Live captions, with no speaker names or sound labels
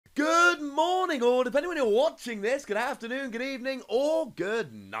good morning, or depending when you're watching this, good afternoon, good evening, or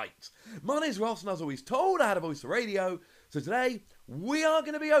good night. My name's Ross, and as always told, I had a voice for radio. So today, we are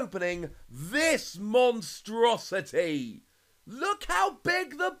going to be opening this monstrosity. Look how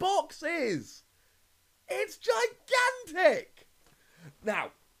big the box is. It's gigantic.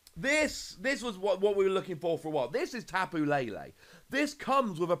 Now, this was what we were looking for a while. This is Tapu Lele. This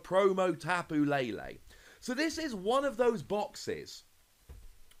comes with a promo Tapu Lele. So this is one of those boxes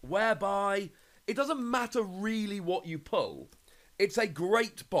whereby it doesn't matter really what you pull. It's a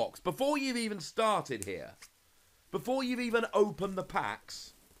great box. Before you've even started here, before you've even opened the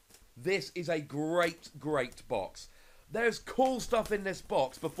packs, this is a great, great box. There's cool stuff in this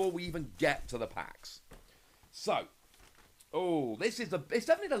box before we even get to the packs. So, it's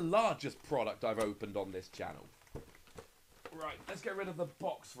definitely the largest product I've opened on this channel. Right, let's get rid of the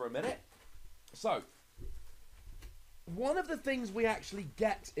box for a minute. So, one of the things we actually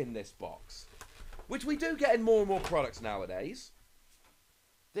get in this box, which we do get in more and more products nowadays.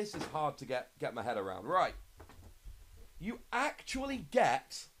 This is hard to get my head around. Right. You actually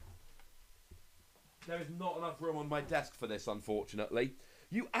get... There is not enough room on my desk for this, unfortunately.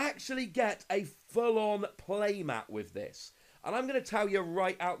 You actually get a full-on playmat with this. And I'm going to tell you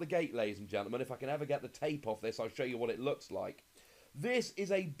right out the gate, ladies and gentlemen, if I can ever get the tape off this, I'll show you what it looks like. This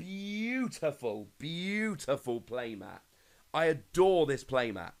is a beautiful, beautiful playmat. I adore this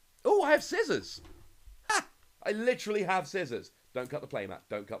playmat. Oh, I have scissors. Ha! I literally have scissors. Don't cut the playmat.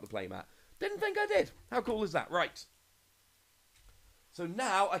 Don't cut the playmat. Didn't think I did. How cool is that? Right. So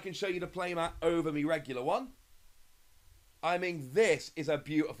now I can show you the playmat over me regular one. I mean, this is a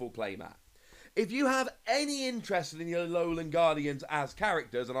beautiful playmat. If you have any interest in the Alolan Guardians as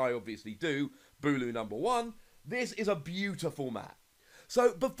characters, and I obviously do, Bulu #1, this is a beautiful mat.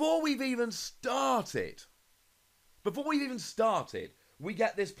 So before we've even started, we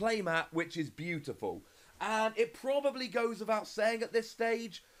get this playmat, which is beautiful. And it probably goes without saying at this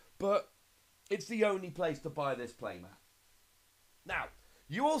stage, but it's the only place to buy this playmat. Now,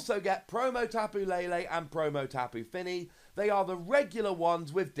 you also get promo Tapu Lele and promo Tapu Fini. They are the regular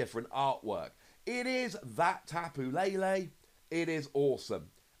ones with different artwork. It is that Tapu Lele. It is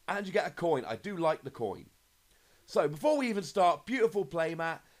awesome. And you get a coin. I do like the coin. So, before we even start, beautiful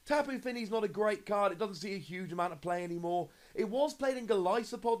playmat. Tapu Fini's not a great card. It doesn't see a huge amount of play anymore. It was played in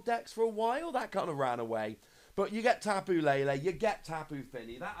Golisopod decks for a while. That kind of ran away. But you get Tapu Lele. You get Tapu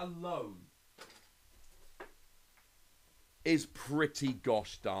Fini. That alone is pretty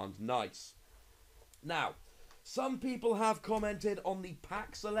gosh darned nice. Now, some people have commented on the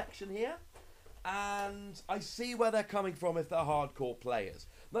pack selection here, and I see where they're coming from if they're hardcore players.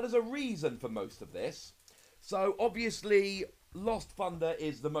 Now, there's a reason for most of this. So, obviously, Lost Thunder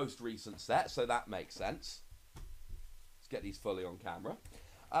is the most recent set, so that makes sense. Let's get these fully on camera.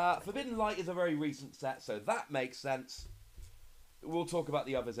 Forbidden Light is a very recent set, so that makes sense. We'll talk about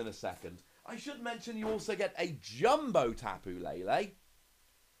the others in a second. I should mention you also get a Jumbo Tapu Lele.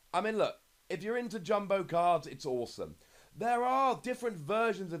 I mean, look, if you're into Jumbo cards, it's awesome. There are different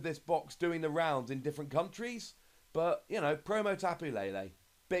versions of this box doing the rounds in different countries, but, you know, promo Tapu Lele.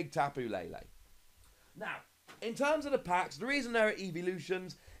 Big Tapu Lele. Now, in terms of the packs, the reason there are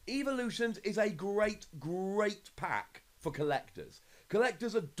Evolutions is a great, great pack for collectors.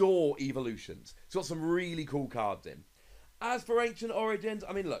 Collectors adore Evolutions. It's got some really cool cards in. As for Ancient Origins,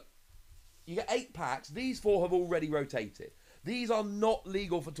 I mean, look, you get 8 packs. These 4 have already rotated. These are not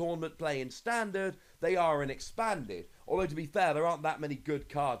legal for tournament play in Standard. They are in Expanded. Although, to be fair, there aren't that many good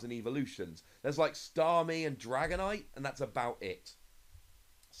cards in Evolutions. There's like Starmie and Dragonite, and that's about it.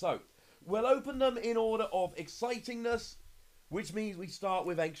 So, we'll open them in order of excitingness, which means we start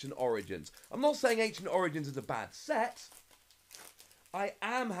with Ancient Origins. I'm not saying Ancient Origins is a bad set. I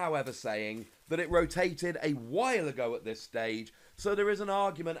am, however, saying that it rotated a while ago at this stage, so there is an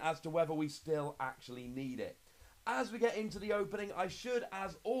argument as to whether we still actually need it. As we get into the opening, I should,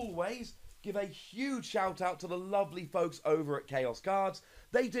 as always, give a huge shout out to the lovely folks over at Chaos Cards.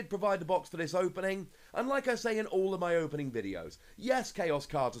 They did provide the box for this opening, and like I say in all of my opening videos, yes, Chaos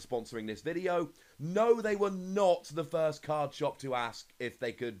Cards are sponsoring this video. No, they were not the first card shop to ask if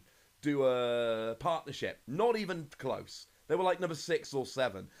they could do a partnership. Not even close. They were like number 6 or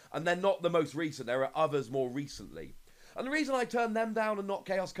 7, and they're not the most recent. There are others more recently. And the reason I turned them down and not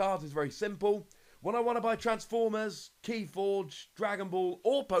Chaos Cards is very simple. When I want to buy Transformers, Keyforge, Dragon Ball,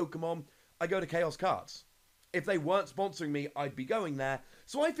 or Pokemon, I go to Chaos Cards. If they weren't sponsoring me, I'd be going there.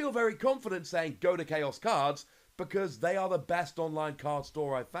 So I feel very confident saying go to Chaos Cards because they are the best online card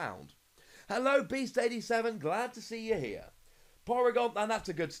store I've found. Hello, Beast87. Glad to see you here. Porygon, and that's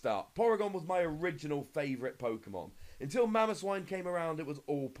a good start. Porygon was my original favourite Pokemon. Until Mamoswine came around, it was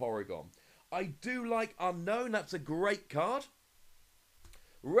all Porygon. I do like Unknown. That's a great card.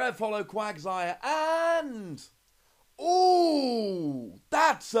 Rev Hollow Quagsire and... Ooh,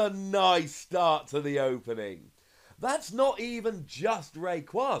 that's a nice start to the opening. That's not even just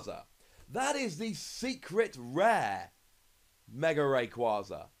Rayquaza. That is the secret rare Mega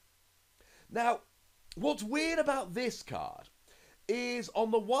Rayquaza. Now, what's weird about this card is,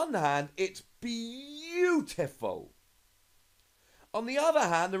 on the one hand, it's beautiful. On the other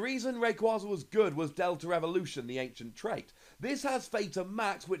hand, the reason Rayquaza was good was Delta Evolution, the ancient trait. This has Phaeton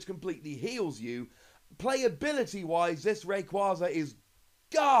Max, which completely heals you. Playability-wise, this Rayquaza is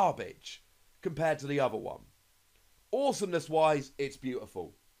garbage compared to the other one. Awesomeness-wise, it's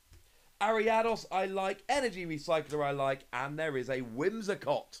beautiful. Ariados I like, Energy Recycler I like, and there is a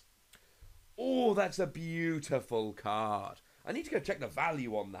Whimsicott. Oh, that's a beautiful card. I need to go check the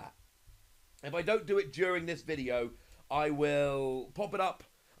value on that. If I don't do it during this video, I will pop it up.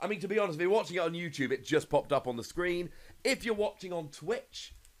 I mean, to be honest, if you're watching it on YouTube, it just popped up on the screen. If you're watching on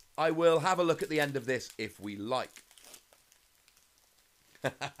Twitch, I will have a look at the end of this if we like.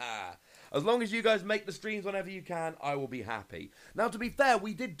 As long as you guys make the streams whenever you can, I will be happy. Now, to be fair,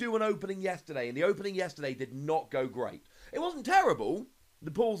 we did do an opening yesterday, and the opening yesterday did not go great. It wasn't terrible. The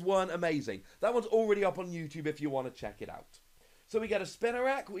pulls weren't amazing. That one's already up on YouTube if you want to check it out. So we get a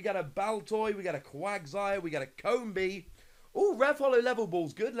Spinarak, we get a Baltoy, we get a Quagsire, we get a Combee. Oh, Rev Hollow Level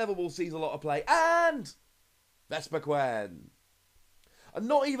Ball's good. Level Ball sees a lot of play. And Vespiquen. And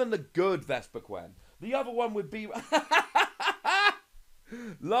not even the good Vespiquen. The other one would be...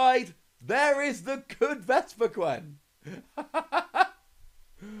 Lied. There is the good Vespiquen.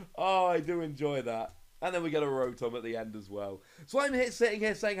 Oh, I do enjoy that. And then we get a Rotom at the end as well. So I'm sitting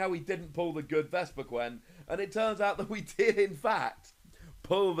here saying how we didn't pull the good Vespiquen, and it turns out that we did, in fact,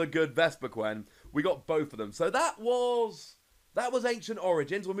 pull the good Vespiquen. We got both of them. So that was Ancient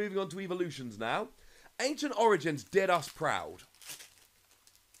Origins. We're moving on to Evolutions now. Ancient Origins did us proud.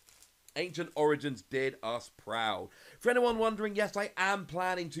 Ancient Origins did us proud. For anyone wondering, yes, I am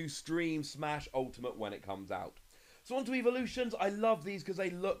planning to stream Smash Ultimate when it comes out. So on to Evolutions. I love these because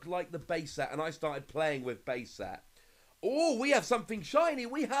they look like the base set, and I started playing with base set. Oh, we have something shiny.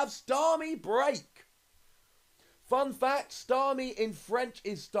 We have Starmie Break. Fun fact, Starmie in French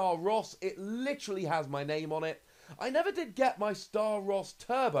is Star Ross. It literally has my name on it. I never did get my Star Ross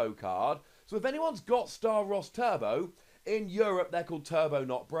Turbo card, so if anyone's got Star Ross Turbo, in Europe they're called Turbo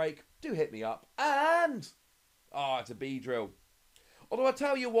Not Break, do hit me up. And, it's a Beedrill. Although I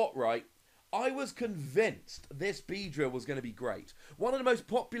tell you what, right, I was convinced this Beedrill was going to be great. One of the most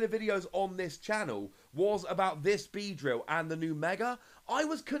popular videos on this channel was about this Beedrill and the new Mega. I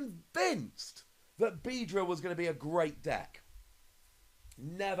was convinced that Beedrill was going to be a great deck.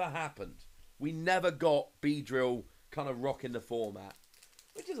 Never happened. We never got Beedrill kind of rocking the format,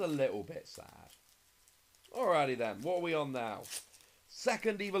 which is a little bit sad. Alrighty then, what are we on now?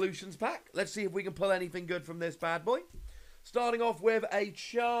 Second Evolutions pack. Let's see if we can pull anything good from this bad boy. Starting off with a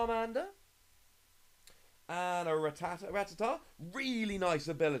Charmander. And a Rattata. Really nice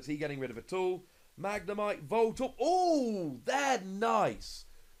ability, getting rid of a tool. Magnemite, Voltorb. Oh, they're nice.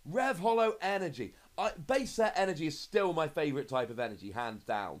 Rev Hollow Energy. Base set energy is still my favourite type of energy, hands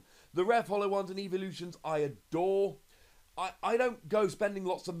down. The Rev Hollow ones and Evolutions I adore. I don't go spending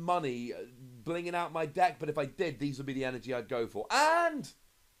lots of money blinging out my deck, but if I did, these would be the energy I'd go for. And...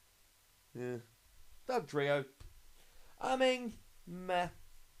 yeah, Doug Trio. I mean, meh.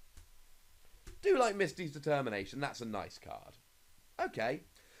 Do like Misty's Determination. That's a nice card. Okay.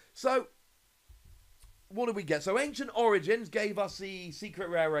 So, what did we get? So, Ancient Origins gave us the Secret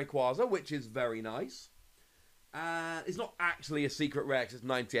Rare Rayquaza, which is very nice. It's not actually a Secret Rare because it's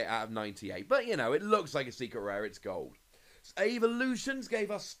 98 out of 98. But, you know, it looks like a Secret Rare. It's gold. So, Evolutions gave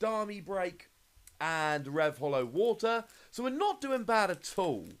us Starmie Break and Rev Hollow Water. So, we're not doing bad at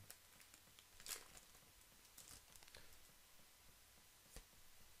all.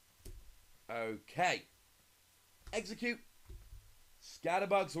 Okay. Execute.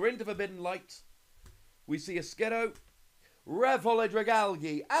 Scatterbugs. We're into Forbidden Light. We see a Skiddo. Rev Hollow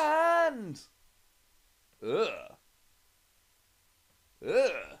Dragalge. And...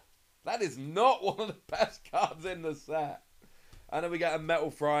 that is not one of the best cards in the set. And then we get a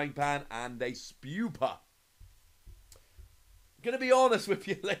Metal Frying Pan and a Spupa. Gonna be honest with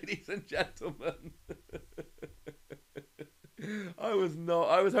you, ladies and gentlemen. I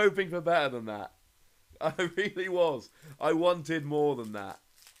was hoping for better than that. I really was. I wanted more than that.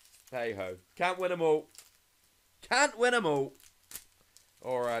 Hey ho. Can't win them all. Can't win them all.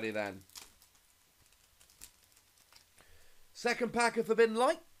 Alrighty then. Second pack of Forbidden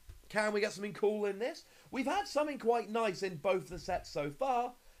Light. Can we get something cool in this? We've had something quite nice in both the sets so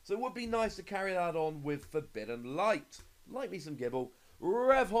far, so it would be nice to carry that on with Forbidden Light. Like me some Gibble,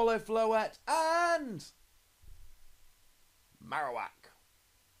 Rev Hollow Floette, and Marowak.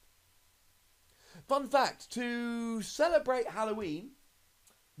 Fun fact, to celebrate Halloween,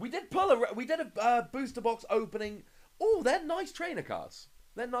 we did a booster box opening. Oh, they're nice trainer cards.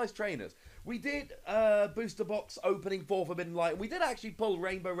 They're nice trainers. We did a booster box opening for Forbidden Light. We did actually pull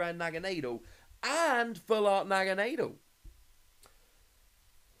Rainbow Rare Naganadel and Full Art Naganadel.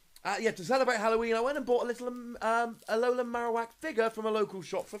 Yeah, to celebrate Halloween, I went and bought a little Alolan Marowak figure from a local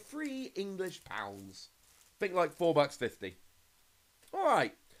shop for £3 English. Think like $4.50.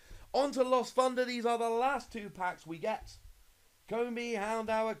 Alright, on to Lost Thunder. These are the last 2 packs we get. Combi,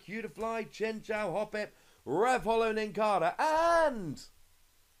 Houndour, Cutiefly, Chinchou, Hoppip, Rev Hollow Nincada, and...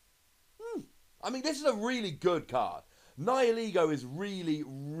 I mean, this is a really good card. Nihilego is really,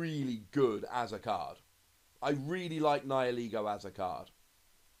 really good as a card. I really like Nihilego as a card.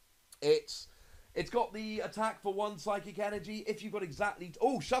 It's got the attack for 1 psychic energy. If you've got exactly...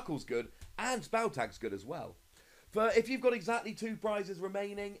 Oh, Shuckle's good. And Spell Tag's good as well. If you've got exactly 2 prizes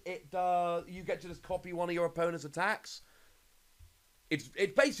remaining, you get to just copy one of your opponent's attacks. It's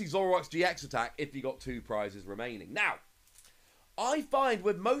basically Zoroark's GX attack if you got 2 prizes remaining. Now, I find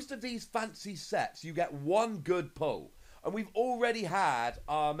with most of these fancy sets, you get 1 good pull. And we've already had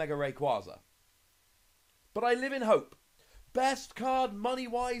our Mega Rayquaza. But I live in hope. Best card,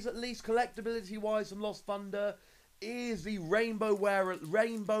 money-wise at least, collectability-wise from Lost Thunder, is the Rainbow Rare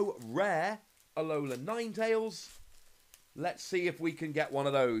Alola Ninetales. Let's see if we can get one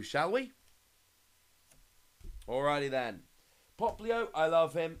of those, shall we? Alrighty then. Poplio, I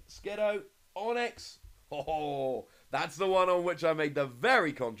love him. Skiddo, Onyx. Oh, that's the one on which I made the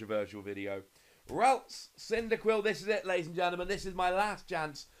very controversial video. Ralts, Cyndaquil, this is it, ladies and gentlemen. This is my last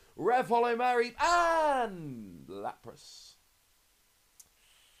chance. Rev Hollow Mareep and Lapras.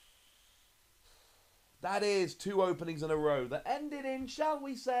 That is 2 openings in a row that ended in, shall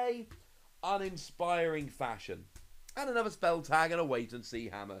we say, uninspiring fashion. And another spell tag and a wait and see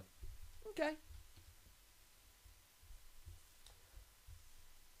hammer. Okay.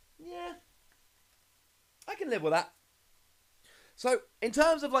 Yeah. I can live with that. So, in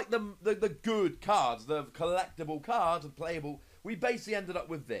terms of like the good cards, the collectible cards and playable, we basically ended up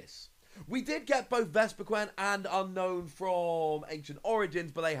with this. We did get both Vespiquen and Unknown from Ancient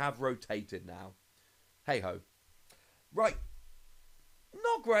Origins, but they have rotated now. Hey-ho. Right.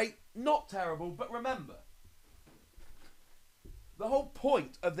 Not great, not terrible, but remember, the whole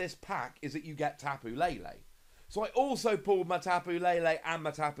point of this pack is that you get Tapu Lele. So I also pulled my Tapu Lele and my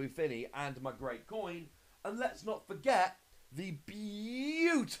Tapu Fini and my Great Coin. And let's not forget the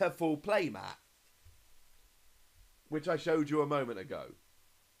beautiful playmat, which I showed you a moment ago.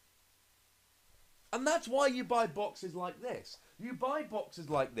 And that's why you buy boxes like this. You buy boxes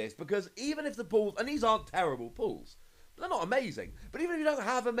like this because even if the pulls, and these aren't terrible pulls, they're not amazing, but even if you don't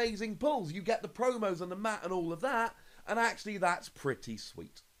have amazing pulls, you get the promos and the mat and all of that, and actually that's pretty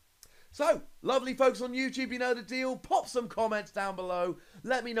sweet. So, lovely folks on YouTube, you know the deal. Pop some comments down below.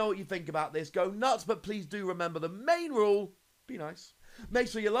 Let me know what you think about this. Go nuts, but please do remember the main rule. Be nice. Make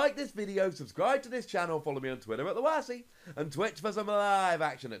sure you like this video, subscribe to this channel, follow me on Twitter at TheWassy, and Twitch for some live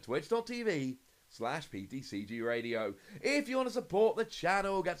action at twitch.tv/PTCGRadio. If you want to support the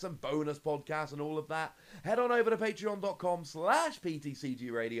channel, get some bonus podcasts and all of that, head on over to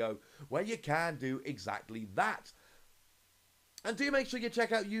patreon.com/PTCGRadio, where you can do exactly that. And do make sure you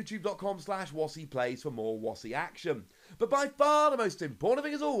check out youtube.com/WassyPlays for more Wassy action. But by far the most important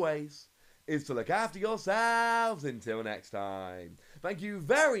thing as always is to look after yourselves until next time. Thank you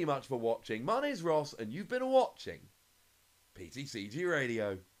very much for watching. My name's Ross and you've been watching PTCG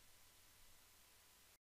Radio.